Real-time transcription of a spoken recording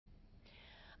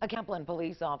A Kaplan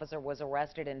police officer was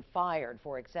arrested and fired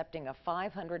for accepting a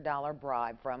 $500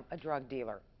 bribe from a drug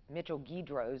dealer. Mitchell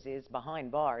Guidros is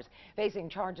behind bars, facing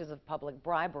charges of public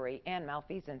bribery and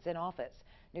malfeasance in office.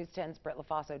 News 10's Britt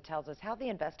LaFaso tells us how the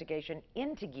investigation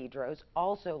into Guidros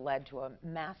also led to a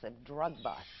massive drug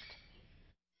bust.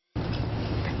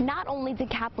 Not only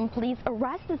did Kaplan police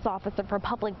arrest this officer for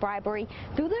public bribery,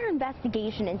 through their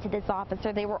investigation into this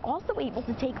officer, they were also able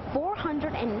to take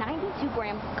 492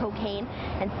 grams of cocaine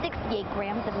and 68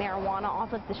 grams of marijuana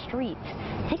off of the streets.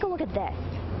 Take a look at this.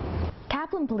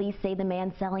 Kaplan police say the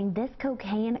man selling this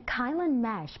cocaine, Kylan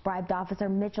Mesh, bribed Officer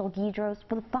Mitchell Guidros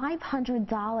with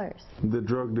 $500. The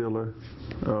drug dealer,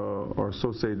 or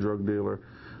associate drug dealer,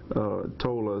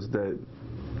 told us that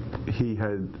he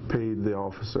had paid the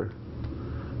officer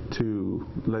to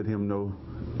let him know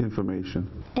information.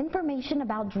 Information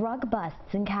about drug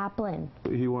busts in Kaplan.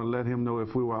 He wanted to let him know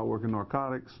if we were out working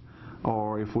narcotics,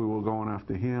 or if we were going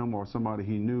after him, or somebody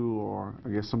he knew, or I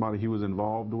guess somebody he was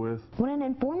involved with. When an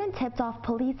informant tipped off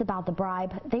police about the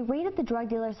bribe, they raided the drug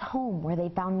dealer's home, where they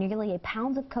found nearly a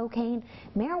pound of cocaine,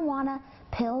 marijuana,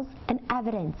 pills, and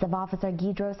evidence of Officer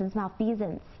Guidros'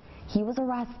 malfeasance. He was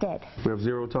arrested. We have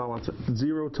zero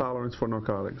tolerance for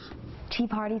narcotics. Chief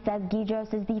Hardy says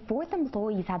Guidros is the fourth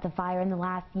employee he's had to fire in the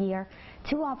last year.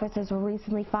 2 officers were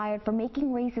recently fired for making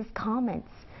racist comments.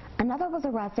 Another was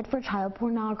arrested for child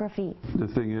pornography. The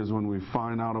thing is, when we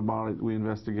find out about it, we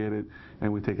investigate it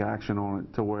and we take action on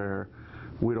it to where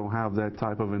we don't have that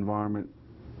type of environment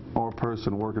or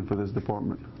person working for this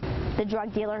department. The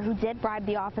drug dealer who did bribe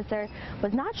the officer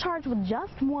was not charged with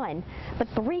just 1, but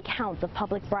 3 counts of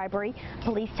public bribery.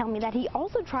 Police tell me that he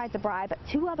also tried to bribe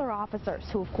 2 other officers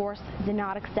who, of course, did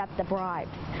not accept the bribes.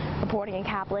 Reporting in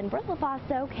Kaplan, Britt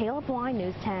LaFaso, KLFY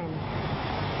News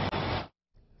 10.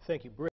 Thank you, Britt.